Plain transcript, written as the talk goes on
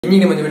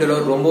இன்னைக்கு நம்ம இந்த வீடியோல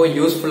ரொம்ப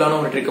யூஸ்ஃபுல்லான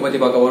ஒரு ட்ரிக் பத்தி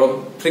பார்க்க போறோம்.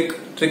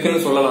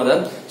 ட்ரிக்னு சொல்லலாம் அத.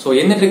 சோ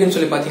என்ன ட்ரிக்னு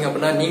சொல்லி பாத்தீங்க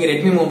அப்படின்னா, நீங்க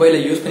Redmi மொபைல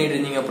யூஸ் பண்ணிட்டு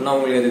இருந்தீங்க அப்படின்னா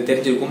உங்களுக்கு அது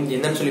தெரிஞ்சிருக்கும்.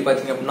 என்னன்னு சொல்லி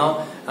பாத்தீங்க அப்படின்னா,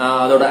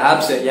 அதோட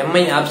ஆப்ஸ்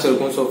MI ஆப்ஸ்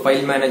இருக்கும். சோ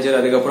ஃபைல் மேனேஜர்,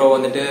 அதுக்கப்புறம்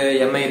வந்துட்டு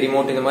MI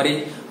ரிமோட், இந்த மாதிரி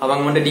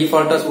அவங்க வந்து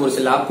டிஃபால்ட்டா ஒரு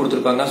சில ஆப்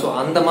கொடுத்திருப்பாங்க. சோ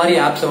அந்த மாதிரி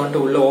ஆப்ஸை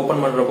வந்துட்டு உள்ள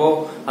ஓபன் பண்றப்போ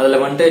அதுல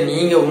வந்துட்டு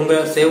நீங்க உங்க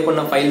சேவ்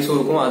பண்ண ஃபைல்ஸும்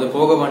இருக்கும். அது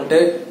போக வந்துட்டு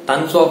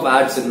டன்ஸ் ஆஃப்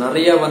ஆட்ஸ்,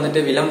 நிறைய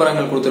வந்துட்டு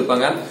விளம்பரங்கள்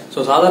கொடுத்திருப்பாங்க. சோ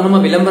சாதாரணமா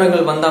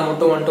விளம்பரங்கள் வந்தா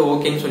மட்டும் வந்துட்டு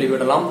ஓகேன்னு சொல்லி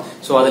விடலாம்.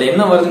 சோ அதுல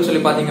என்ன வருதுன்னு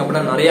சொல்லி பாத்தீங்க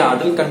அப்படின்னா, நிறைய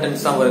அடல்ட்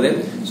கண்டென்ட்ஸ் தான் வருது.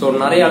 சோ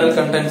நிறைய அடல்ட்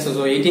கண்டென்ட்ஸ்,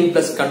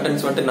 18+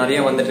 கண்டென்ட்ஸ் வந்துட்டு நிறைய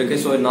வந்துட்டு இருக்கு.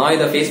 சோ நான்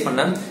இதை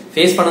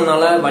ஃபேஸ்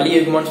பண்ணனால வழி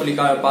இருக்குமான்னு சொல்லி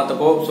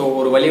பார்த்தப்போ சோ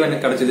ஒரு வழி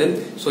எனக்கு கிடைச்சது.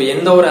 சோ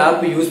எந்த ஒரு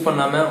ஆப் யூஸ்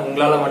பண்ணாம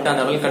உங்களால வந்துட்டு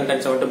அந்த அடல்ட்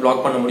கண்டென்ட்ஸ் வந்துட்டு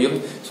பிளாக் பண்ண முடியும்.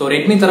 சோ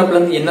ரெட்மி தரப்புல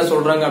இருந்து என்ன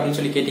சொல்றாங்க அப்படின்னு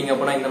சொல்லி கேட்டீங்க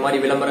அப்படின்னா, இந்த மாதிரி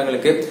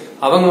விளம்பரங்களுக்கு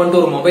அவங்க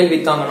வந்துட்டு ஒரு மொபைல்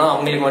வித்தாங்கன்னா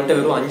அவங்களுக்கு வந்துட்டு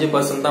வெறும்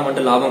 5% தான்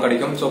வந்துட்டு லாபம்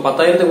கிடைக்கும். சோ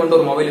 10,000க்கு வந்து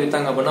ஒரு மொபைல்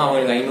வித்தாங்க அப்படின்னா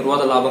அவங்களுக்கு 500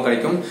 ரூபாய் லாபம்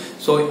கிடைக்கும்.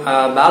 சோ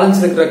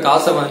பேலன்ஸ் இருக்கிற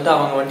காசை வந்துட்டு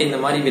அவங்க வந்துட்டு இந்த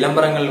மாதிரி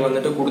விளம்பரங்கள்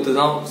வந்துட்டு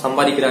கொடுத்துதான்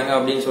சம்பாதிக்கிறாங்க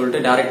அப்படின்னு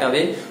சொல்லிட்டு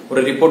டைரக்டாவே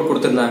ஒரு ரிப்போர்ட்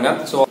கொடுத்திருந்தாங்க.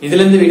 சோ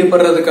இதுல இருந்து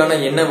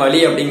விடுபடுறதுக்கான என்ன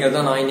வழி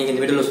அப்படிங்கறத நான் இன்னைக்கு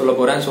இந்த வீடியோல சொல்ல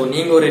போறேன். சோ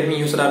நீங்க ஒரு ரெட்மி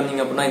யூசரா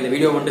இருந்தீங்க அப்படின்னா இந்த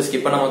வீடியோ வந்துட்டு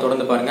ஸ்கிப் பண்ணாம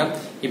தொடர்ந்து பாருங்க.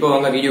 இப்போ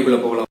வாங்க வீடியோக்குள்ள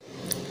போகலாம்.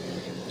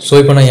 ஸோ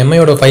இப்போ நான்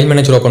எம்ஐயோட ஃபைல்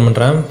மேனேஜர் ஓப்பன்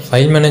பண்ணுறேன்.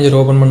 ஃபைல் மேனேஜர்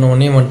ஓப்பன் பண்ண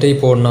உடனே வந்துட்டு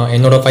இப்போ நான்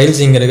என்னோட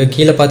ஃபைல்ஸ் இங்கே இருக்குது.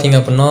 கீழே பார்த்தீங்க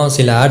அப்படின்னா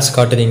சில ஆட்ஸ்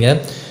காட்டுறீங்க.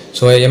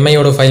 ஸோ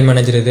எம்ஐயோட ஃபைல்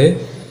மேனேஜர் இது.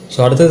 ஸோ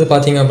அடுத்தது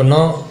பார்த்தீங்க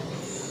அப்படின்னா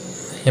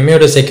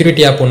எம்ஐயோட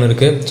செக்யூரிட்டி ஆப் ஒன்று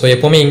இருக்குது. ஸோ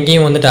எப்போவுமே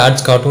இங்கேயும் வந்துட்டு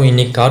ஆட்ஸ் காட்டும்,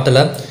 இன்றைக்கி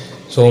காட்டலை.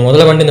 ஸோ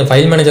முதல்ல வந்துட்டு இந்த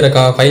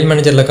ஃபைல்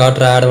மேனேஜரில்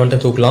காட்டுற ஆடை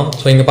வந்துட்டு தூக்கலாம்.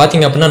 ஸோ இங்கே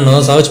பார்த்தீங்க அப்படின்னா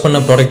நான் சர்ச் பண்ண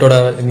ப்ராடக்ட்டோட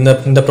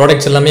இந்த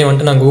ப்ராடக்ட்ஸ் எல்லாமே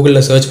வந்துட்டு நான்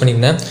கூகுளில் சர்ச்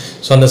பண்ணியிருந்தேன்.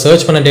 ஸோ அந்த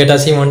சர்ச் பண்ண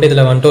டேட்டாஸையும் வந்துட்டு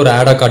இதில் வந்துட்டு ஒரு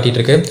ஆடாக காட்டிட்டு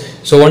இருக்கு.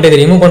 ஸோ வந்துட்டு இதை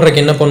ரிமூவ்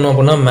பண்ணுறதுக்கு என்ன பண்ணணும்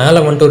அப்படின்னா, மேலே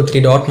வந்துட்டு ஒரு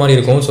 3 டாட் மாதிரி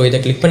இருக்கும். ஸோ இதை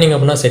கிளிக் பண்ணிங்க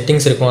அப்படின்னா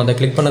செட்டிங்ஸ் இருக்கும். அதை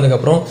கிளிக்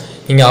பண்ணதுக்கப்புறம்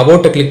நீங்கள்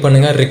அபவுட்டை கிளிக்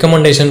பண்ணுங்கள்.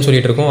 ரெக்கமெண்டேஷன்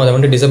சொல்லிட்டு இருக்கும், அதை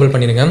வந்துட்டு டிசேபிள்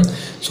பண்ணிடுங்க.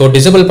 ஸோ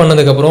டிசேபிள்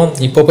பண்ணதுக்கப்புறம்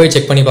இப்போ போய்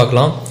செக் பண்ணி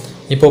பார்க்கலாம்.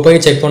 இப்போ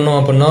போய் செக் பண்ணோம்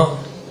அப்படின்னா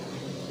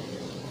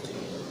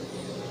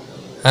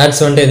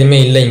ஆட்ஸ் வந்துட்டு எதுவுமே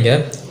இல்லை.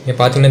 இங்கே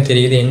பார்த்தீங்கன்னா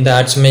தெரியுது, எந்த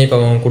ஆட்ஸுமே இப்போ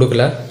அவங்க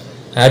கொடுக்கல.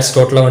 ஆட்ஸ்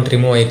டோட்டலாக வந்துட்டு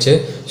ரிமூவ் ஆயிடுச்சு.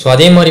 ஸோ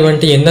அதே மாதிரி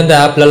வந்துட்டு எந்தெந்த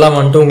ஆப்லலாம்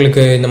வந்துட்டு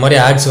உங்களுக்கு இந்த மாதிரி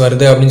ஆட்ஸ்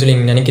வருது அப்படின்னு சொல்லி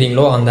நீங்கள்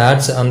நினைக்கிறீங்களோ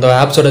அந்த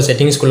ஆப்ஸோட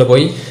செட்டிங்ஸ்குள்ளே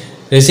போய்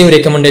ரிசீவ்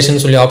ரெக்கமெண்டேஷன்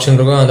சொல்லி ஆப்ஷன்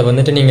இருக்கும். அதை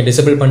வந்துட்டு நீங்கள்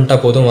டிசேபிள் பண்ணிட்டா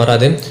போதும்,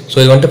 வராது. ஸோ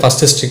இது வந்துட்டு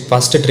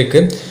ஃபஸ்ட்டு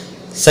ட்ரிக்கு.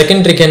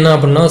 செகண்ட் ட்ரிக் என்ன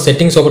அப்படின்னா,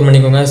 செட்டிங்ஸ் ஓப்பன்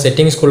பண்ணிக்கோங்க.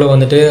 செட்டிங்ஸ்குள்ளே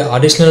வந்துட்டு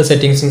அடிஷ்னல்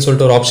செட்டிங்ஸ்னு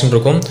சொல்லிட்டு ஒரு ஆப்ஷன்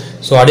இருக்கும்.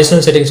 ஸோ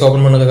அடிஷ்னல் செட்டிங்ஸ்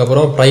ஓப்பன்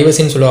பண்ணதுக்கப்புறம்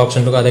ப்ரைவசின்னு சொல்லி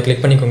ஆப்ஷன் இருக்கும், அதை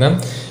கிளிக் பண்ணிக்கோங்க.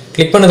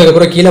 கிளிக்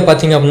பண்ணதுக்கப்புறம் கீழே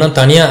பார்த்தீங்க அப்படின்னா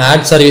தனியாக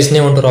ஆட்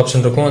சர்வீஸ்லேயே வந்துட்டு ஒரு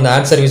ஆப்ஷன் இருக்கும். அந்த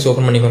ஆட் சர்வீஸ்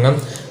ஓப்பன் பண்ணிக்கோங்க.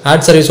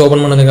 ஆட் சர்வீஸ்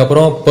ஓப்பன்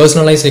பண்ணதுக்கப்புறம்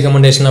பர்சனலைஸ்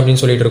ரெக்கமெண்டேஷன்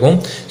அப்படின்னு சொல்லிட்டு இருக்கும்.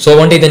 ஸோ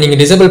வந்துட்டு இதை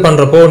நீங்கள் டிசேபிள்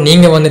பண்ணுறப்போ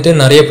நீங்கள் வந்துட்டு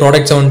நிறைய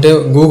ப்ராடக்ட்ஸை வந்துட்டு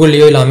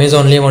கூகுள்லேயோ இல்லை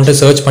அமேசான்லேயோ வந்துட்டு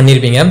சர்ச்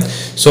பண்ணியிருப்பீங்க.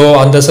 ஸோ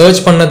அந்த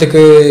சர்ச்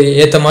பண்ணதுக்கு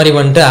ஏற்ற மாதிரி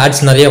வந்துட்டு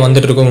ஆட்ஸ் நிறைய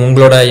வந்துட்டு இருக்கும்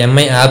உங்களோட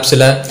MI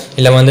ஆப்ஸில்,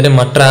 இல்லை வந்துட்டு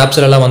மற்ற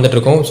ஆப்ஸ்லாம் வந்துட்டு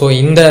இருக்கும். ஸோ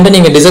இந்த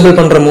நீங்கள் டிசேபிள்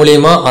பண்ணுற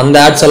மூலியமா அந்த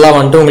ஆட்ஸ் எல்லாம்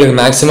வந்துட்டு உங்களுக்கு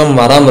மேக்ஸிமம்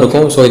வராமல்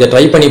இருக்கும். ஸோ இதை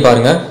ட்ரை பண்ணி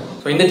பாருங்க.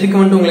 ஸோ இந்த ட்ரிக்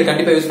வந்துட்டு உங்களுக்கு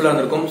கண்டிப்பா யூஸ்ஃபுல்லா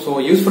இருக்கும். ஸோ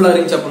யூஸ்ஃபுல்லா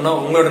இருந்துச்சு அப்படின்னா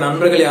உங்களோட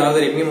நண்பர்கள்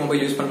யாராவது ரெட்மி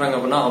மொபைல் யூஸ் பண்றாங்க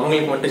அப்படின்னா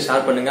அவங்களுக்கு வந்துட்டு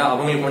ஷேர் பண்ணுங்க.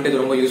 அவங்களுக்கு வந்துட்டு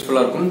இது ரொம்ப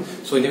யூஸ்ஃபுல்லா இருக்கும்.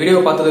 ஸோ இந்த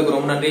வீடியோ பார்த்ததுக்கு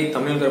ரொம்ப நன்றி.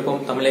 தமிழ்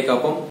கற்போம், தமிழை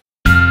காப்போம்.